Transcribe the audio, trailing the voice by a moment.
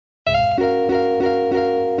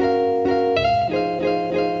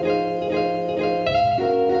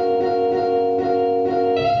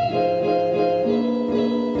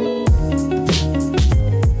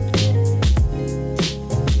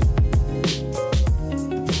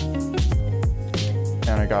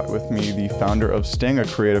got with me the founder of Sting, a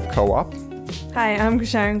creative co-op. Hi, I'm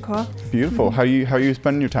Sharon Kaur. Beautiful. How are you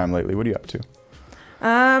spending your time lately? What are you up to?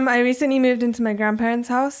 I recently moved into my grandparents'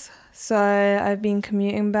 house, so I've been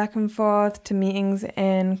commuting back and forth to meetings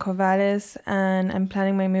in Corvallis, and I'm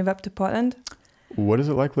planning my move up to Portland. What is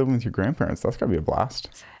it like living with your grandparents? That's gotta be a blast.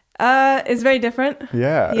 It's very different.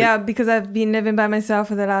 Yeah. Yeah, because I've been living by myself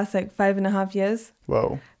for the last 5.5 years.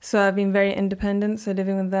 Whoa. So I've been very independent. So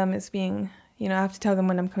living with them, it's being, I have to tell them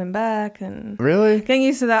when I'm coming back and Really? getting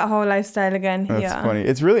used to that whole lifestyle again. That's funny.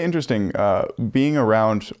 It's really interesting. Being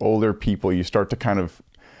around older people, you start to kind of,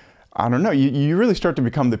 I don't know, you really start to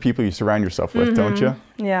become the people you surround yourself with, don't you?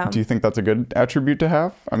 Yeah. Do you think that's a good attribute to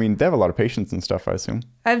have? I mean, they have a lot of patience and stuff, I assume.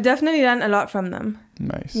 I've definitely learned a lot from them.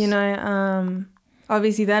 Nice.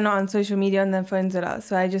 Obviously they're not on social media on their phones a lot.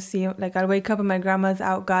 So I just see, I'll wake up and my grandma's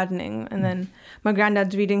out gardening and then my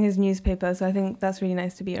granddad's reading his newspaper. So I think that's really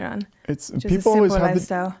nice to be around. It's just people a always simple have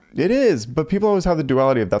lifestyle. It is, but people always have the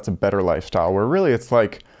duality of that's a better lifestyle, where really it's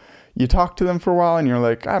like you talk to them for a while and you're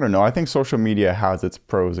like, I don't know. I think social media has its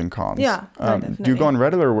pros and cons. Yeah, definitely. Do you go on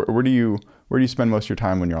Reddit, or where do you spend most of your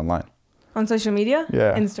time when you're online? On social media?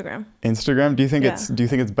 Yeah. Instagram. Instagram? Do you think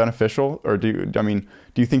it's beneficial, or do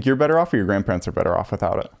you think you're better off, or your grandparents are better off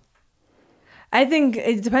without it? I think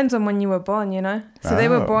it depends on when you were born, So they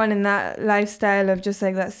were Oh. born in that lifestyle of just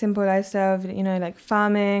that simple lifestyle of,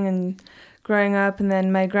 farming and growing up, and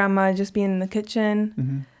then my grandma just being in the kitchen.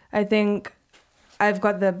 Mm-hmm. I think I've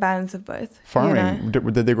got the balance of both. Farming.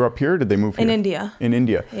 Did they grow up here, or did they move here? In India. In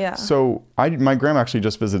India. Yeah. So my grandma actually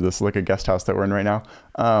just visited this, a guest house that we're in right now.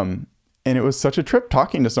 And it was such a trip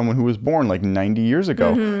talking to someone who was born 90 years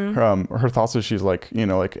ago. Mm-hmm. Her thoughts is she's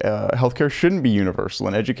healthcare shouldn't be universal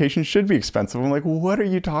and education should be expensive. I'm like, what are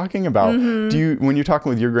you talking about? Mm-hmm. When you're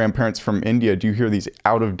talking with your grandparents from India, do you hear these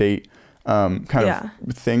out of date of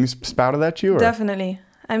things spouted at you? Or? Definitely.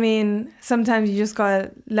 I mean, sometimes you just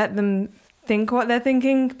gotta let them think what they're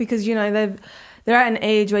thinking, because they're at an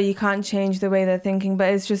age where you can't change the way they're thinking,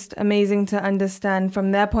 but it's just amazing to understand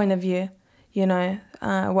from their point of view,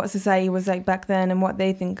 what society was like back then and what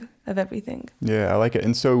they think of everything. Yeah, I like it.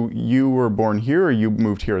 And so you were born here, or you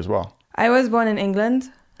moved here as well? I was born in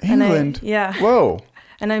England. England? Yeah. Whoa.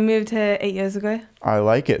 And I moved here 8 years ago. I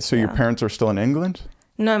like it. So your parents are still in England?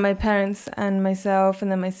 No, my parents and myself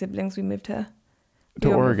and then my siblings, we moved here.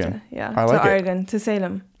 To Oregon? Yeah, I like to Oregon, to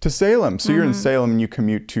Salem. To Salem. So you're in Salem and you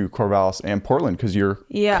commute to Corvallis and Portland because your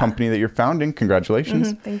company that you're founding,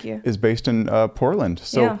 congratulations, thank you, is based in Portland.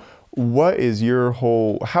 So what is your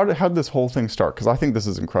how did this whole thing start? Because I think this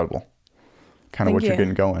is incredible. What you're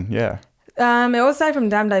getting going. Yeah. It all started from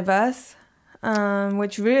Damn Diverse,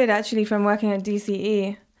 which rooted actually from working at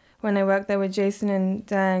DCE when I worked there with Jason and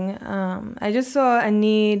Dang. I just saw a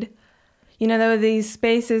need, there were these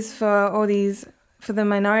spaces for the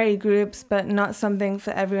minority groups, but not something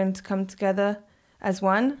for everyone to come together as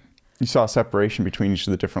one. You saw a separation between each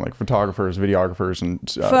of the different photographers, videographers, and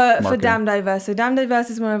for Damn Diverse. So Damn Diverse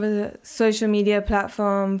is more of a social media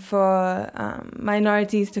platform for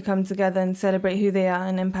minorities to come together and celebrate who they are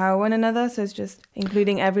and empower one another. So it's just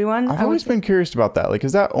including everyone. I've always been curious about that.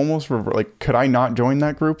 Is that almost could I not join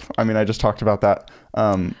that group? I mean, I just talked about that.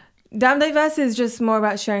 Damn Diverse is just more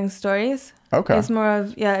about sharing stories. Okay. It's more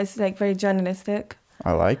of it's very journalistic.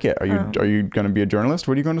 I like it. Are you going to be a journalist?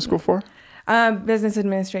 What are you going to school for? Business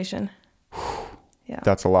administration. Yeah.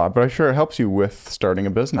 That's a lot, but I'm sure it helps you with starting a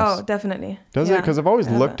business. Oh, definitely. Does it? Because I've always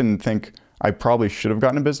looked and think I probably should have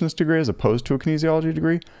gotten a business degree as opposed to a kinesiology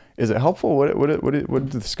degree. Is it helpful? What are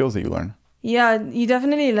the skills that you learn? Yeah, you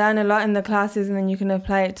definitely learn a lot in the classes, and then you can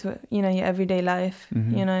apply it to your everyday life.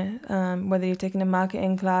 Whether you're taking a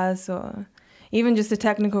marketing class or even just a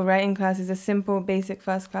technical writing class, is a simple, basic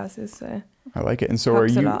first classes. So I like it. And so are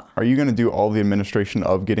you going to do all the administration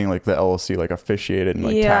of getting the LLC officiated and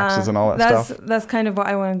taxes and all that stuff? That's kind of what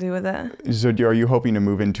I want to do with it. So are you hoping to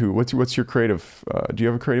move into what's your creative? Do you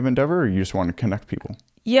have a creative endeavor, or you just want to connect people?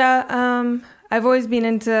 Yeah, I've always been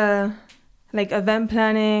into event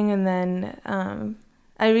planning, and then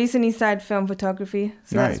I recently started film photography,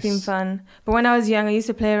 so nice. That's been fun. But when I was young, I used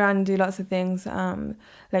to play around and do lots of things,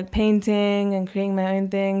 like painting and creating my own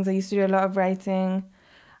things. I used to do a lot of writing.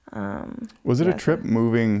 Was it a trip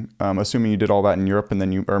moving, assuming you did all that in Europe, and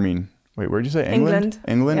then wait, where'd you say? England,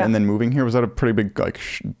 yeah. And then moving here? Was that a pretty big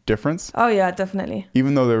difference? Oh yeah, definitely.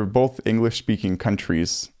 Even though they're both English-speaking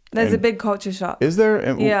countries. There's a big culture shock. Is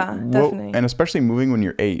there? Yeah, definitely. And especially moving when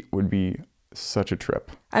you're 8 would be such a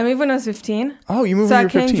trip? I moved when I was 15. Oh, you moved So when I you were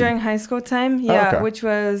came 15. during high school time. Yeah, okay. which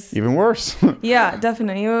was... Even worse. Yeah,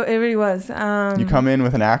 definitely. It really was. You come in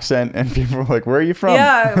with an accent and people are like, where are you from?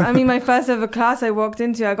 Yeah, I mean, my first ever class I walked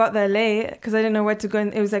into, I got there late because I didn't know where to go.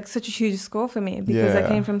 And it was like such a huge school for me because I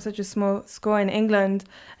came from such a small school in England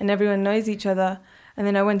and everyone knows each other. And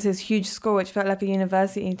then I went to this huge school, which felt like a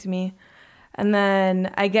university to me. And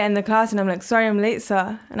then I get in the class and I'm like, sorry, I'm late,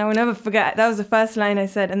 sir. And I will never forget. That was the first line I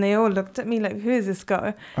said. And they all looked at me like, who is this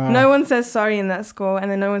guy? No one says sorry in that school.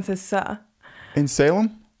 And then no one says sir. In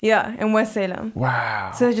Salem? Yeah, in West Salem.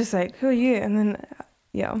 Wow. So they're just like, who are you? And then,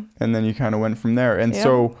 yeah. And then you kind of went from there. And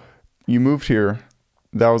so you moved here.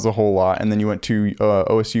 That was a whole lot. And then you went to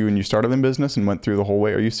OSU and you started in business and went through the whole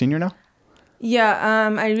way. Are you a senior now?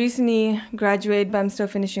 Yeah, I recently graduated, but I'm still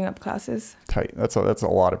finishing up classes. Tight. That's a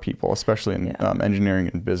lot of people, especially in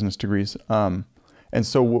engineering and business degrees. And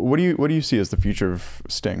so what do you see as the future of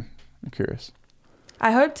Sting? I'm curious.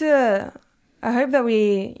 I hope that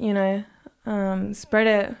we, spread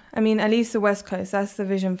it. I mean, at least the West Coast. That's the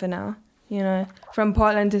vision for now. From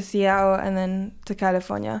Portland to Seattle and then to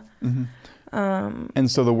California. Mm-hmm.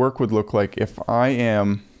 And so the work would look like if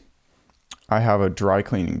I have a dry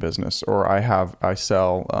cleaning business, or I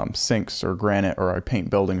sell sinks or granite, or I paint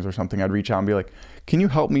buildings or something, I'd reach out and be like, can you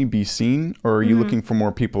help me be seen? Or are you looking for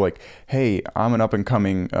more people like, hey, I'm an up and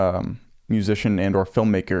coming musician and or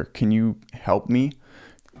filmmaker. Can you help me?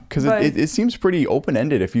 Because it seems pretty open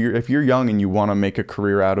ended. If you're young and you want to make a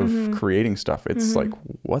career out of creating stuff, it's like,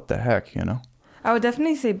 what the heck, I would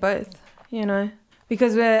definitely say both,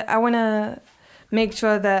 because I want to make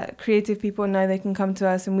sure that creative people know they can come to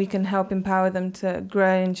us and we can help empower them to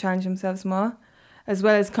grow and challenge themselves more, as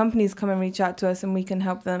well as companies come and reach out to us and we can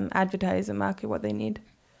help them advertise and market what they need.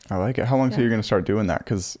 I like it. How long till you're going to start doing that?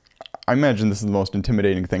 Because I imagine this is the most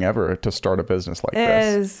intimidating thing ever to start a business like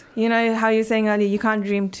this. It is. You know how you were saying earlier, you can't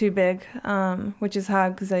dream too big, which is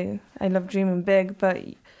hard because I love dreaming big, but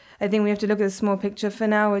I think we have to look at the small picture for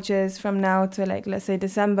now, which is from now to let's say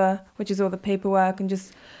December, which is all the paperwork and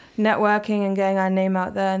just networking and getting our name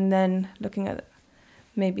out there, and then looking at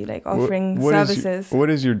maybe offering services. What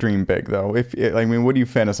is your dream big though? What do you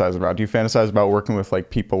fantasize about? Do you fantasize about working with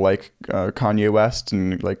people like Kanye West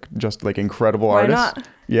and just incredible artists? Why not?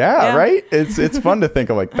 Yeah, right? It's fun to think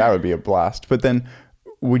of that would be a blast. But then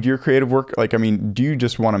would your creative work do you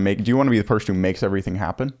just want to do you want to be the person who makes everything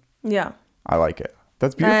happen? Yeah. I like it.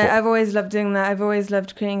 That's beautiful. I've always loved doing that. I've always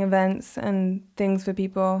loved creating events and things for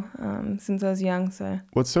people since I was young. So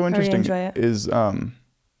what's so interesting I really enjoy it. is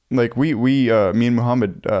me and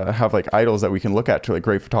Muhammad have idols that we can look at to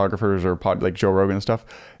great photographers or Joe Rogan and stuff.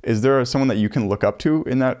 Is there someone that you can look up to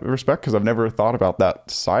in that respect? Because I've never thought about that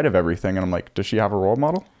side of everything, and I'm like, does she have a role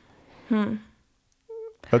model?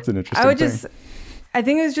 That's an interesting thing. I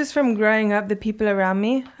think it was just from growing up, the people around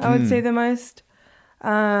me, I would say the most.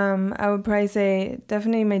 I would probably say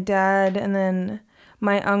definitely my dad, and then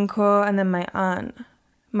my uncle, and then my aunt.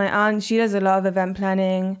 My aunt, she does a lot of event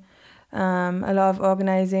planning, a lot of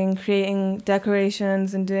organizing, creating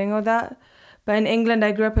decorations and doing all that. But in England,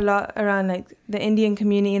 I grew up a lot around the Indian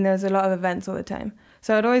community, and there was a lot of events all the time.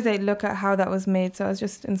 So I'd always look at how that was made. So I was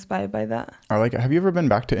just inspired by that. I like it. Have you ever been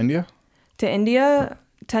back to India? To India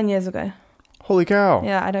 10 years ago. Holy cow.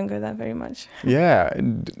 Yeah, I don't go there very much. Yeah,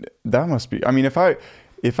 that must be. I mean, if I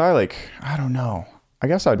I don't know. I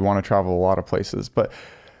guess I'd want to travel a lot of places, but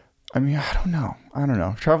I don't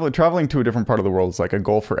know. Traveling to a different part of the world is a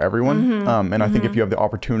goal for everyone. And I think if you have the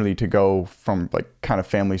opportunity to go from kind of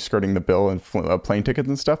family skirting the bill and plane tickets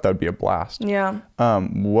and stuff, that would be a blast. Yeah.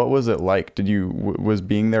 What was it like? Was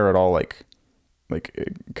being there at all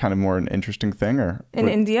kind of more an interesting thing, or in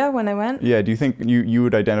India when I went? Yeah. Do you think you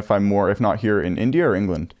would identify more, if not here in India or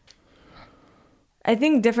England? I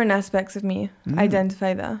think different aspects of me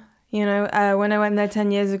identify there. When I went there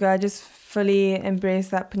 10 years ago, I just fully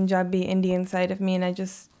embraced that Punjabi Indian side of me, and I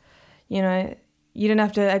just, you didn't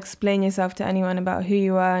have to explain yourself to anyone about who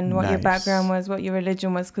you are and what your background was, what your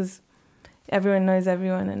religion was, because everyone knows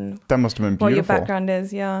everyone, and that must have been beautiful. What your background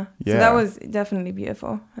is, yeah. So that was definitely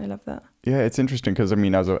beautiful. I love that. Yeah, it's interesting because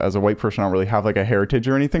as a white person, I don't really have a heritage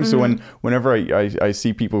or anything. So whenever I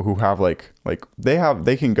see people who have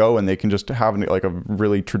they can go and they can just have a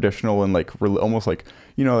really traditional and almost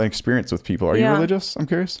an experience with people. Are you religious? I'm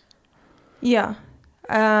curious. Yeah,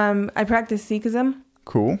 I practice Sikhism.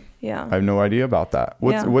 Cool. Yeah. I have no idea about that.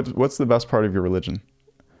 What's the best part of your religion?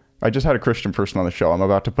 I just had a Christian person on the show. I'm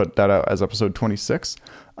about to put that out as episode 26.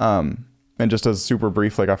 And just as super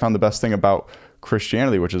brief, I found the best thing about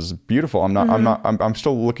Christianity, which is beautiful. I'm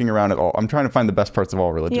still looking around at all. I'm trying to find the best parts of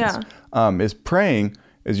all religions. Yeah. Is praying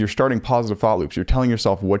is you're starting positive thought loops. You're telling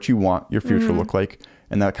yourself what you want your future to look like,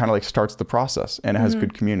 and that kind of like starts the process, and it has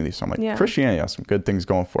good community. So I'm like, Christianity has some good things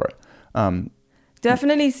going for it.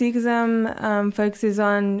 Definitely Sikhism focuses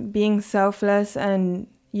on being selfless and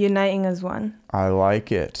uniting as one. I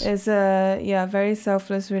like it. It's a very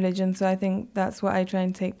selfless religion, so I think that's what I try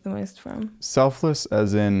and take the most from. Selfless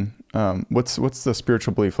as in what's the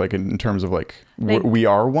spiritual belief like in terms of like we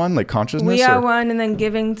are one, like consciousness? We are one, and then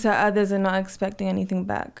giving to others and not expecting anything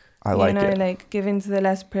back. I like it. Like giving to the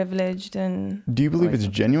less privileged. And do you believe it's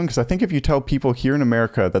genuine? Because I think if you tell people here in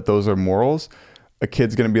America that those are morals, a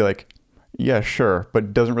kid's going to be like, yeah, sure,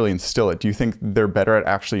 but doesn't really instill it. Do you think they're better at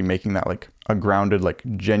actually making that like a grounded, like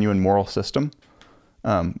genuine moral system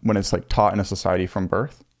when it's like taught in a society from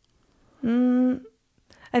birth?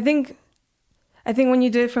 I think when you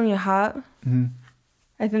do it from your heart,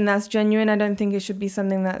 I think that's genuine. I don't think it should be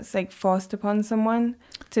something that's like forced upon someone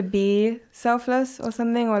to be selfless or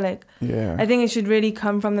something, or like, I think it should really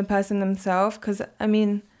come from the person themselves. Because I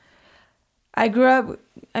mean, I grew up,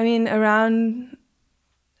 around,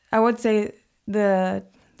 I would say the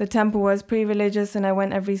temple was pretty religious, and I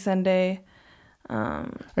went every Sunday. I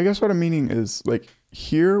guess what I'm meaning is like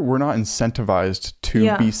here we're not incentivized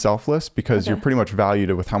to be selfless because you're pretty much valued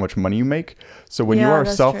with how much money you make. So when you are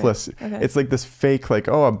selfless, it's like this fake like,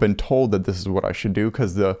 oh, I've been told that this is what I should do,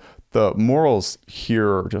 because the morals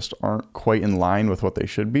here just aren't quite in line with what they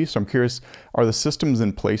should be. So I'm curious, are the systems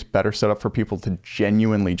in place better set up for people to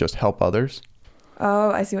genuinely just help others?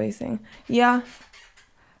 Oh, I see what you're saying. Yeah.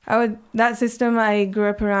 That system I grew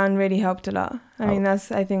up around really helped a lot. I mean,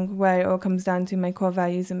 that's, I think, where it all comes down to my core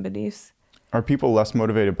values and beliefs. Are people less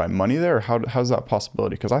motivated by money there? Or how's that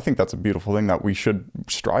possibility? Because I think that's a beautiful thing that we should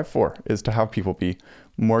strive for, is to have people be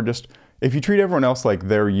more just, if you treat everyone else like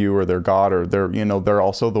they're you or they're God or they're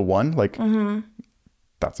also the one, like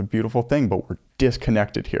that's a beautiful thing, but we're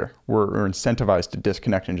disconnected here. We're incentivized to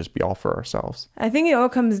disconnect and just be all for ourselves. I think it all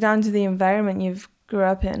comes down to the environment you've grew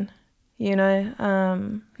up in.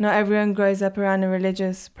 Not everyone grows up around a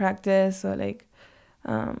religious practice or like,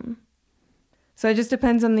 so it just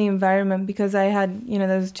depends on the environment, because I had,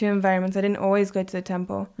 those two environments. I didn't always go to the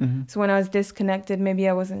temple. So when I was disconnected, maybe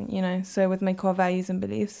I wasn't, so with my core values and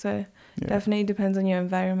beliefs. So definitely depends on your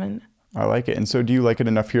environment. I like it. And so do you like it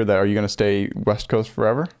enough here that are you going to stay West Coast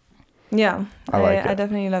forever? Yeah, I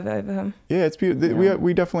definitely love it over home. Yeah, it's beautiful. Yeah.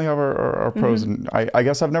 We definitely have our pros, and I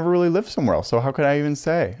guess I've never really lived somewhere else, so how could I even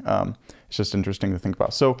say? It's just interesting to think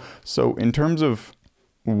about. So in terms of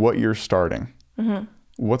what you're starting,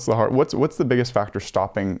 what's the biggest factor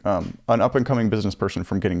stopping an up and coming business person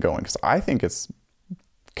from getting going? Because I think it's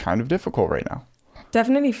kind of difficult right now.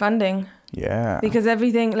 Definitely funding. Yeah. Because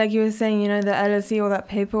everything, like you were saying, the LLC, all that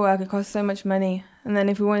paperwork, it costs so much money. And then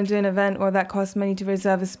if we want to do an event, or that costs money to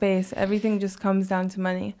reserve a space, everything just comes down to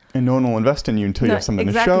money. And no one will invest in you until you have something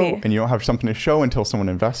to show, and you don't have something to show until someone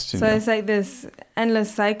invests in you. So it's like this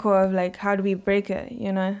endless cycle of like, how do we break it,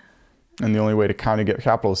 And the only way to kind of get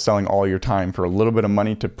capital is selling all your time for a little bit of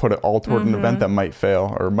money to put it all toward an event that might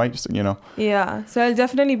fail or might, Yeah. So it'll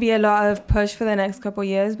definitely be a lot of push for the next couple of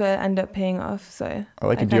years, but end up paying off. So I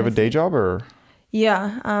like it. Do you have a day job or?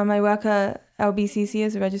 Yeah. I work at LBCC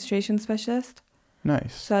as a registration specialist.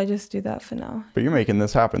 Nice. So I just do that for now. But you're making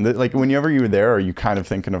this happen. Like whenever you were there, are you kind of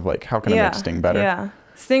thinking of like, how can I make Sting better? Yeah.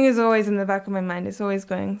 Sting is always in the back of my mind. It's always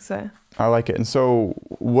going. So I like it. And so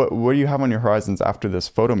what do you have on your horizons after this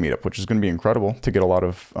photo meetup, which is going to be incredible to get a lot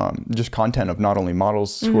of just content of not only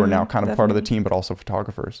models who are now kind of part of the team, but also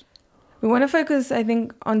photographers. We want to focus, I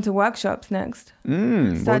think, onto workshops next.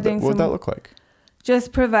 What would that look like?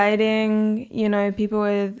 Just providing, people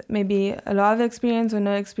with maybe a lot of experience or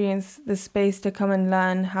no experience, the space to come and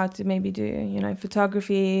learn how to maybe do,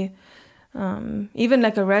 photography, even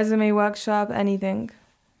like a resume workshop, anything.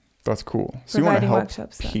 That's cool. So you want to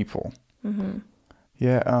help people.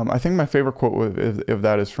 Yeah, I think my favorite quote of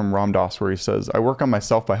that is from Ram Dass, where he says, "I work on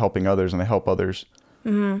myself by helping others, and I help others,"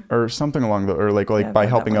 or something along the, or like by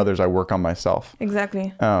helping others, I work on myself.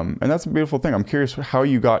 Exactly. And that's a beautiful thing. I'm curious how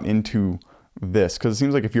you got into this, because it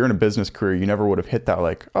seems like if you're in a business career, you never would have hit that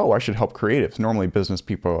like, oh, I should help creatives. Normally, business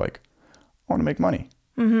people are like, I want to make money.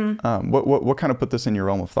 What kind of put this in your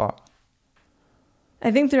realm of thought?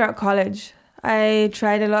 I think throughout college, I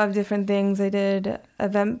tried a lot of different things. I did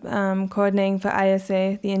event coordinating for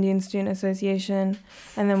ISA, the Indian Student Association.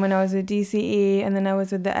 And then when I was with DCE, and then I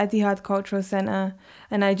was with the Etihad Cultural Center.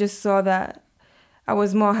 And I just saw that I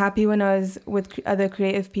was more happy when I was with other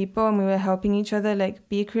creative people and we were helping each other like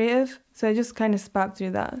be creative. So I just kind of sparked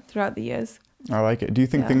through that throughout the years. I like it. Do you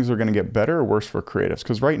think things are going to get better or worse for creatives?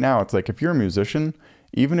 Because right now it's like if you're a musician,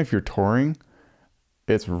 even if you're touring,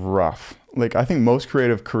 it's rough. Like, I think most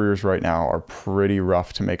creative careers right now are pretty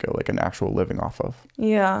rough to make an actual living off of.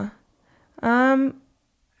 Yeah. I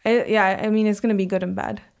mean, it's going to be good and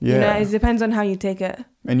bad. Yeah. You know, it depends on how you take it.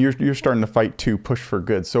 And you're starting to fight to push for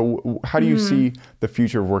good. So how do you see the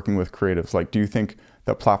future of working with creatives? Like, do you think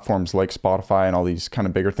that platforms like Spotify and all these kind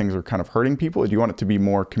of bigger things are kind of hurting people? Do you want it to be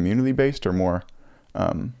more community based or more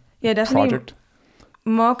definitely project?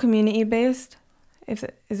 More community based. Is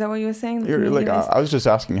that what you were saying? I was just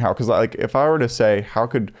asking how, because like if I were to say how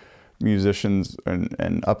could musicians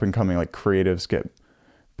and up and coming like creatives get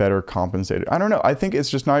better compensated, I don't know. I think it's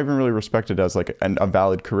just not even really respected as like a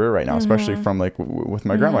valid career right now, especially from like with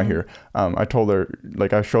my grandma here. I told her,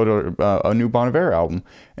 like, I showed her a new Bon Iver album,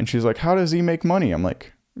 and she's like, how does he make money? I'm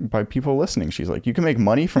like, by people listening. She's like, you can make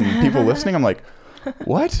money from people listening? I'm like,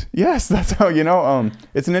 what? Yes, that's how,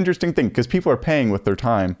 it's an interesting thing because people are paying with their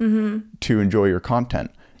time to enjoy your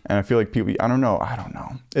content. And I feel like people, I don't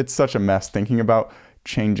know. It's such a mess thinking about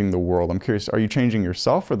changing the world. I'm curious, are you changing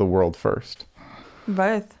yourself or the world first?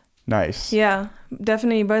 Both. Nice. Yeah,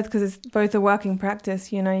 definitely both, because it's both a working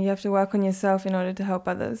practice. You have to work on yourself in order to help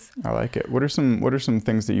others. I like it. What are some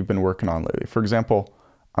things that you've been working on lately? For example,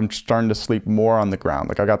 I'm starting to sleep more on the ground.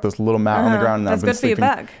 Like I got this little mat on the ground, and That's I've been good sleeping. For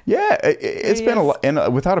your back. Yeah, it's been a lot,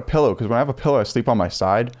 and without a pillow, because when I have a pillow, I sleep on my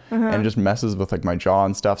side, and it just messes with like my jaw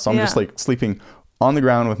and stuff. So I'm just like sleeping on the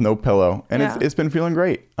ground with no pillow, and it's been feeling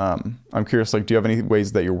great. I'm curious, like, do you have any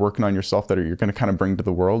ways that you're working on yourself that you're going to kind of bring to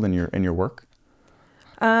the world in your work?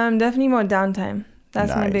 Definitely more downtime. That's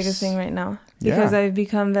Nice. my biggest thing right now, because I've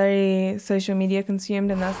become very social media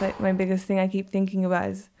consumed, and that's like my biggest thing I keep thinking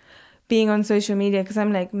about is being on social media, because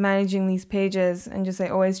I'm like managing these pages and just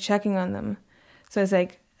like always checking on them. So it's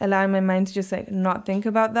like allowing my mind to just like not think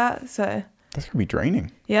about that. So that's gonna be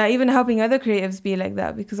draining. Yeah, even helping other creatives be like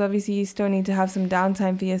that, because obviously you still need to have some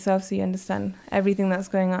downtime for yourself so you understand everything that's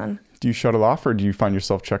going on. Do you shut it off, or do you find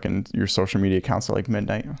yourself checking your social media accounts at like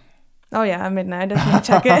midnight? Oh yeah, at midnight I definitely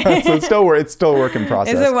check it. So it's still a work in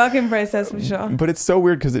process. It's a work in process for sure. But it's so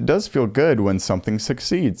weird because it does feel good when something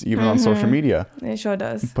succeeds, even on social media. It sure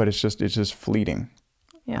does. But it's just fleeting.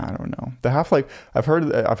 Yeah. I don't know. The half-life. I've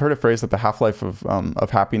heard a phrase that the half-life of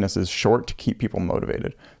happiness is short to keep people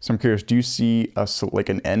motivated. So I'm curious, do you see like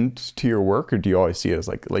an end to your work, or do you always see it as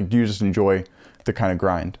like do you just enjoy the kind of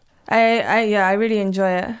grind? I really enjoy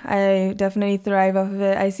it. I definitely thrive off of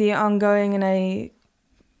it. I see it ongoing, and I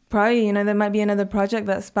probably, there might be another project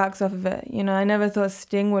that sparks off of it. I never thought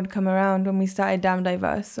Sting would come around when we started Damn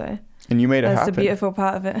Diverse. So and you made it happen. That's the beautiful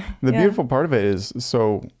part of it. The beautiful part of it is,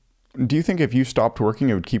 so do you think if you stopped working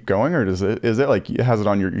it would keep going, or is it like is it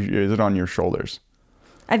on your shoulders?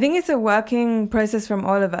 I think it's a working process from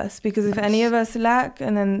all of us, because if any of us lack,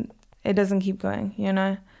 and then it doesn't keep going,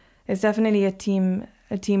 It's definitely a team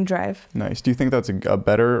drive. Nice. Do you think that's a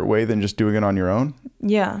better way than just doing it on your own?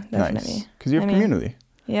 Yeah, definitely. Nice. Because you have community.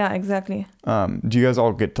 Yeah, exactly. Do you guys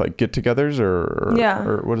all get to like get-togethers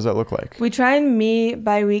or what does that look like? We try and meet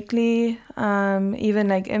bi-weekly, even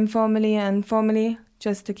like informally and formally,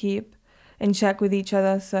 just to keep in check with each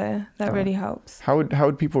other. So that really helps. How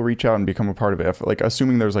would people reach out and become a part of it? If, like,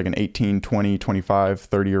 assuming there's like an 18, 20, 25,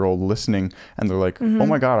 30-year-old listening, and they're like, oh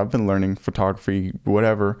my God, I've been learning photography,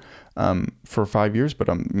 whatever, for 5 years, but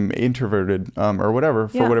I'm introverted or whatever,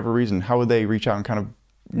 for whatever reason. How would they reach out and kind of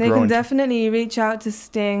They can definitely reach out to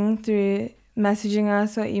Sting through messaging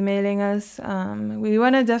us or emailing us. We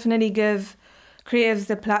want to definitely give creatives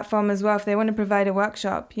the platform as well. If they want to provide a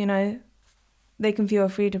workshop, they can feel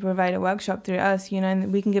free to provide a workshop through us,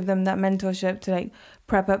 and we can give them that mentorship to like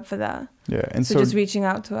prep up for that. Yeah. And so just reaching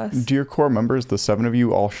out to us. Do your core members, the 7 of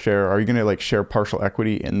you, all are you going to like share partial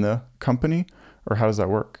equity in the company, or how does that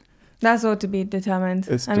work? That's all to be determined.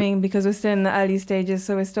 Because we're still in the early stages,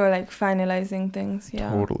 so we're still like finalizing things. Yeah.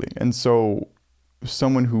 Totally. And so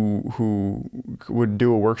someone who would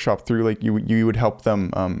do a workshop through, like, you would help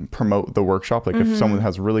them promote the workshop. Like if someone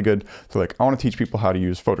has really good, they're like, I want to teach people how to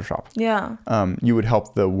use Photoshop. Yeah. You would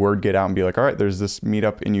help the word get out and be like, all right, there's this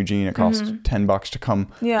meetup in Eugene. It costs $10 to come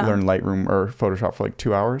learn Lightroom or Photoshop for like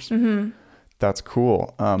 2 hours. That's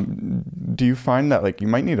cool. Do you find that like you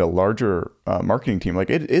might need a larger marketing team?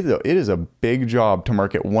 Like it is a big job to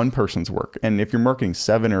market one person's work, and if you're marketing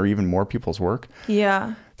 7 or even more people's work,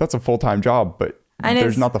 that's a full-time job. But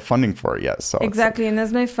there's not the funding for it yet. So exactly, and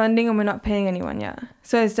there's no funding, and we're not paying anyone yet.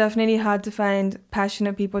 So it's definitely hard to find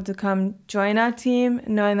passionate people to come join our team,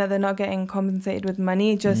 knowing that they're not getting compensated with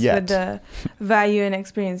money, just with the value and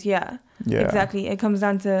experience. Yeah, exactly. It comes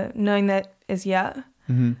down to knowing that is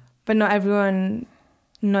but not everyone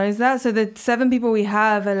knows that. So the 7 people we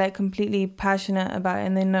have are like completely passionate about it,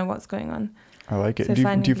 and they know what's going on. I like it. So Do you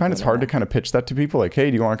finding find it's people hard to like kind of pitch that to people? Like, hey,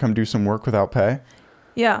 do you want to come do some work without pay?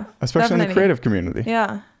 Yeah. Especially in the definitely. creative community.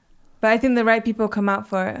 Yeah. But I think the right people come out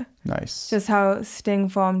for it. Nice. Just how Sting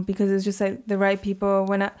formed, because it's just like the right people.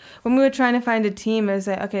 When we were trying to find a team, it was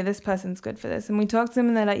like, okay, this person's good for this. And we talked to them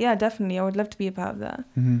and they're like, yeah, definitely. I would love to be a part of that.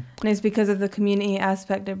 Mm-hmm. And it's because of the community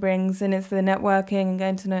aspect it brings, and it's the networking and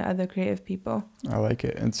getting to know other creative people. I like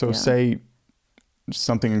it. And so Yeah. say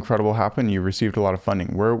something incredible happened, you received a lot of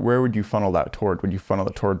funding. Where would you funnel that toward? Would you funnel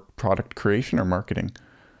it toward product creation or marketing?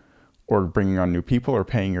 Or bringing on new people or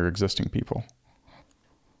paying your existing people?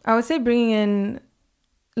 I would say bringing in,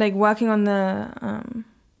 like, working on the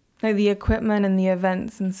like the equipment and the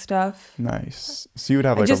events and stuff. Nice. So you would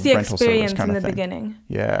have like just a the rental service experience kind in of the thing. beginning.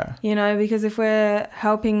 Yeah. You know, because if we're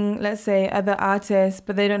helping, let's say, other artists,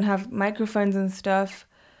 but they don't have microphones and stuff,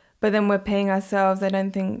 but then we're paying ourselves, I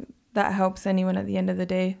don't think that helps anyone at the end of the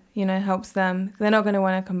day. You know, it helps them. They're not going to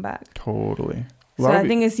want to come back. Totally. So I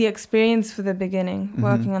think it's the experience for the beginning,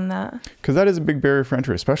 working on that. Because that is a big barrier for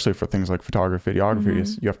entry, especially for things like photography, videography.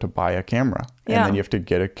 Is you have to buy a camera, and then you have to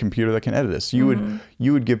get a computer that can edit this. So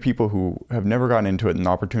you would give people who have never gotten into it an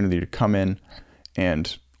opportunity to come in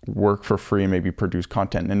and work for free and maybe produce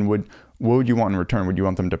content. And what would you want in return? Would you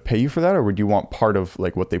want them to pay you for that, or would you want part of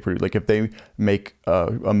like what they produce? Like if they make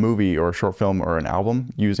a movie or a short film or an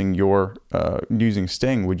album using your using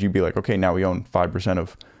Sting, would you be like, okay, now we own 5%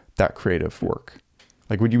 of that creative work?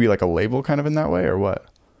 Like, would you be like a label kind of in that way, or what?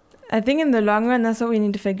 I think in the long run, that's what we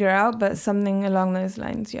need to figure out, but something along those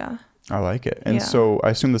lines, yeah. I like it. And so I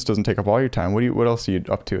assume this doesn't take up all your time. What else are you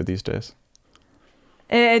up to these days?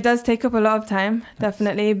 It does take up a lot of time,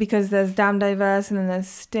 definitely, because there's Damn Diverse and then there's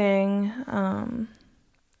Sting.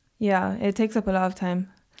 Yeah, it takes up a lot of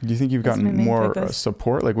time. Do you think you've gotten more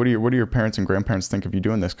support? Like, what do your parents and grandparents think of you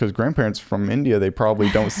doing this? Because grandparents from India, they probably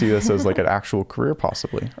don't see this as like an actual career,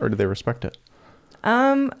 possibly, or do they respect it?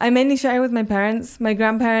 I mainly share it with my parents. My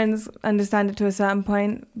grandparents understand it to a certain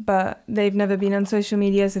point, but they've never been on social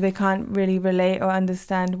media, so they can't really relate or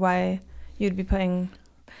understand why you'd be putting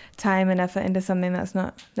time and effort into something there's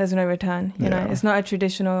no return. You know, it's not a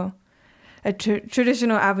traditional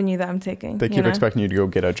avenue that I'm taking. They keep expecting you to go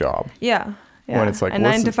get a job. Yeah. Yeah. When it's like a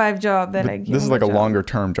 9-to-5 job, they're like, this is like a longer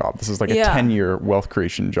term job. This is like a 10-year wealth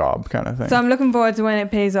creation job kind of thing. So I'm looking forward to when it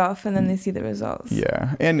pays off and then they see the results.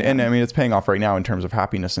 Yeah. And I mean, it's paying off right now in terms of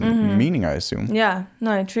happiness and meaning, I assume. Yeah.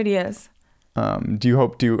 No, it truly is. Are you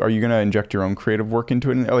going to inject your own creative work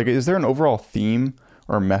into it? Like, is there an overall theme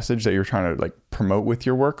or message that you're trying to like promote with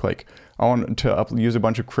your work? Like, I want to use a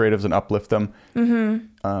bunch of creatives and uplift them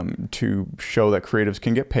to show that creatives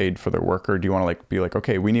can get paid for their work, or do you want to like be like,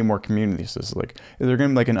 okay, we need more communities? This is like, is there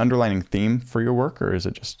going to be like an underlining theme for your work, or is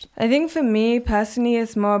it just? I think for me personally,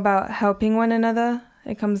 it's more about helping one another.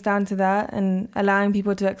 It comes down to that, and allowing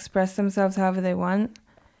people to express themselves however they want.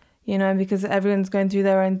 You know, because everyone's going through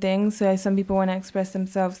their own things. So some people want to express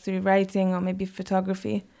themselves through writing or maybe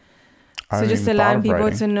photography. So just allowing people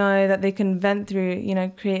to know that they can vent through, you know,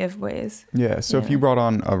 creative ways. Yeah. So if you brought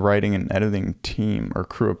on a writing and editing team or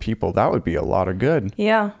crew of people, that would be a lot of good.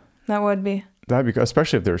 Yeah, that would be. That'd be,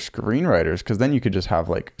 especially if they're screenwriters, because then you could just have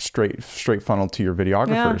like straight funnel to your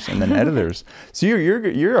videographers and then editors. So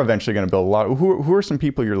you're eventually going to build a lot. Who are some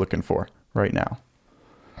people you're looking for right now?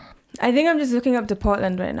 I think I'm just looking up to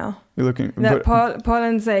Portland right now. You're looking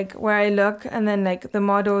Portland's like where I look, and then like the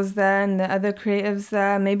models there and the other creatives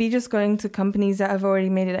there. Maybe just going to companies that have already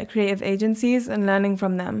made it, like creative agencies, and learning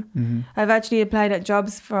from them. Mm-hmm. I've actually applied at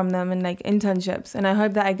jobs from them and like internships, and I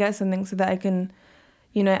hope that I get something so that I can,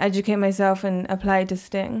 you know, educate myself and apply to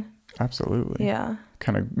Sting. Absolutely. Yeah.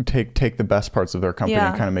 Kind of take the best parts of their company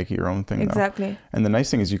and kind of make it your own thing. Exactly. Though. And the nice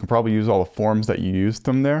thing is you can probably use all the forms that you used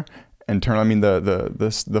them there. And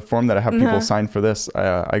the form that I have people sign for this,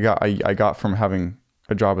 I got from having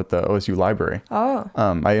a job at the OSU library. Oh.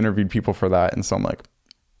 I interviewed people for that, and so I'm like,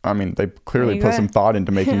 I mean, they clearly put some thought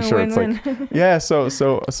into making sure it's like, yeah.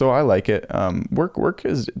 So I like it. Work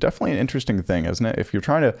is definitely an interesting thing, isn't it? If you're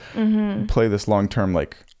trying to play this long term,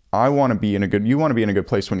 like you want to be in a good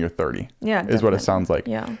place when you're 30. Yeah, is definitely. what it sounds like.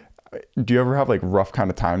 Yeah. Do you ever have like rough kind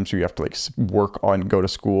of times where you have to like work on, go to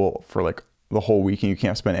school for like the whole week and you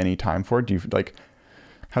can't spend any time for it? Do you like,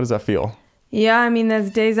 how does that feel? Yeah, I mean, there's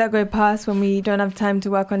days that go past when we don't have time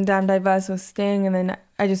to work on Damn Diverse or Sting, and then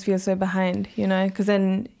I just feel so behind, you know, because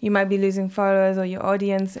then you might be losing followers or your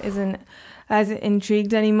audience isn't as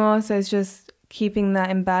intrigued anymore. So it's just keeping that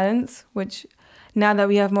in balance, which now that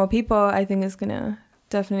we have more people, I think it's going to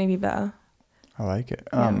definitely be better. I like it.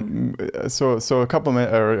 So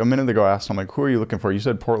a minute ago I asked, I'm like, who are you looking for? You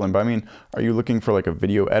said Portland, but I mean, are you looking for like a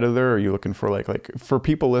video editor? Or are you looking for like for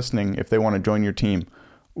people listening, if they want to join your team,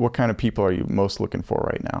 what kind of people are you most looking for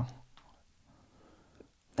right now?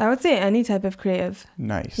 I would say any type of creative.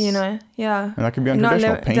 Nice. You know, yeah. And that can be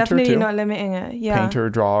untraditional. Painter definitely too. not limiting it. Yeah. Painter,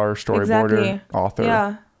 drawer, storyboarder, exactly. author.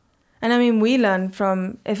 Yeah. And I mean, we learn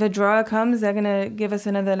from, if a drawer comes, they're going to give us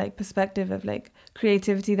another like perspective of like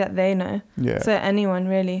creativity that they know. Yeah. So anyone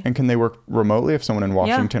really. And can they work remotely if someone in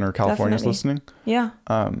Washington or California is listening? Yeah.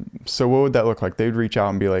 So what would that look like? They'd reach out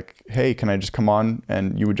and be like, hey, can I just come on?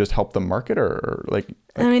 And you would just help them market or like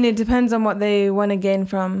I mean, it depends on what they want to gain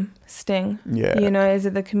from Sting. Yeah. You know, is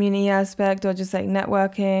it the community aspect or just like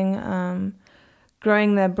networking,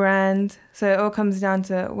 growing their brand? So it all comes down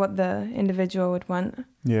to what the individual would want.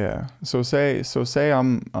 Yeah. So say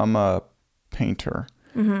I'm a painter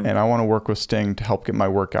and I want to work with Sting to help get my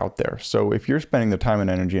work out there. So if you're spending the time and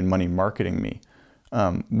energy and money marketing me,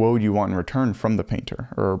 what would you want in return from the painter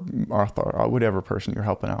or author, or whatever person you're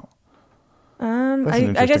helping out?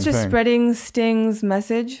 I guess just spreading Sting's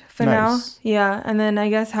message for now. Nice. Yeah. And then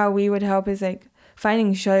I guess how we would help is like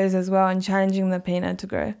finding shows as well and challenging the painter to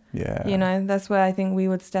grow. Yeah. You know, that's where I think we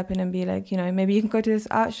would step in and be like, you know, maybe you can go to this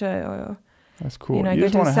art show or, that's cool. you know, go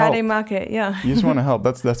to a Saturday market. Yeah. You just want to help.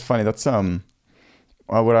 That's funny. That's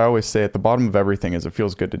what I always say at the bottom of everything is it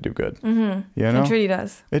feels good to do good. Mm-hmm. You know? It really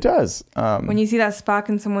does. It does. When you see that spark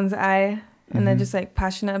in someone's eye and they're just like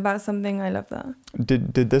passionate about something, I love that.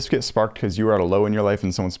 Did this get sparked because you were at a low in your life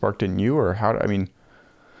and someone sparked in you, or how?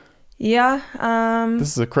 Yeah. This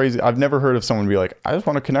is a crazy. I've never heard of someone be like, I just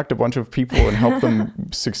want to connect a bunch of people and help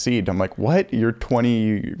them succeed. I'm like, what? You're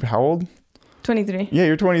 20? How old? 23. Yeah,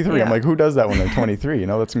 you're 23. Yeah. I'm like, who does that when they're 23? You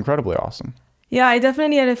know, that's incredibly awesome. Yeah, I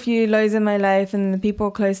definitely had a few lows in my life, and the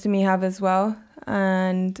people close to me have as well.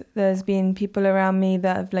 And there's been people around me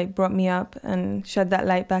that have like brought me up and shed that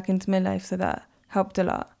light back into my life, so that helped a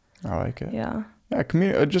lot. I like it. Yeah.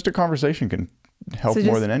 Yeah, just a conversation can help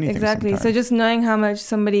more than anything. Exactly. Sometimes. So just knowing how much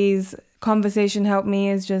somebody's conversation helped me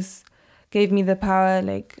is just gave me the power,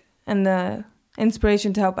 like, and the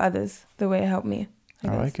inspiration to help others the way it helped me.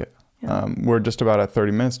 I like it. Yeah. We're just about at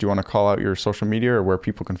 30 minutes. Do you want to call out your social media or where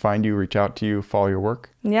people can find you, reach out to you, follow your work?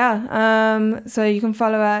 Yeah. So you can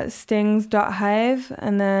follow at stings.hive,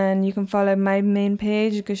 and then you can follow my main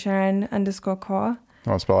page, Gusharan_Kaur.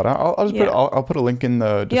 I'll spell it out. I'll put a link in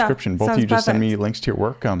the description. Both of you just send me links to your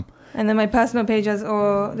work. And then my personal page has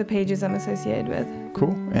all the pages I'm associated with.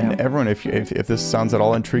 Cool. And everyone, if this sounds at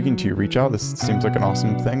all intriguing to you, reach out. This seems like an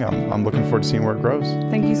awesome thing. I'm looking forward to seeing where it grows.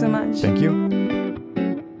 Thank you so much. Thank you.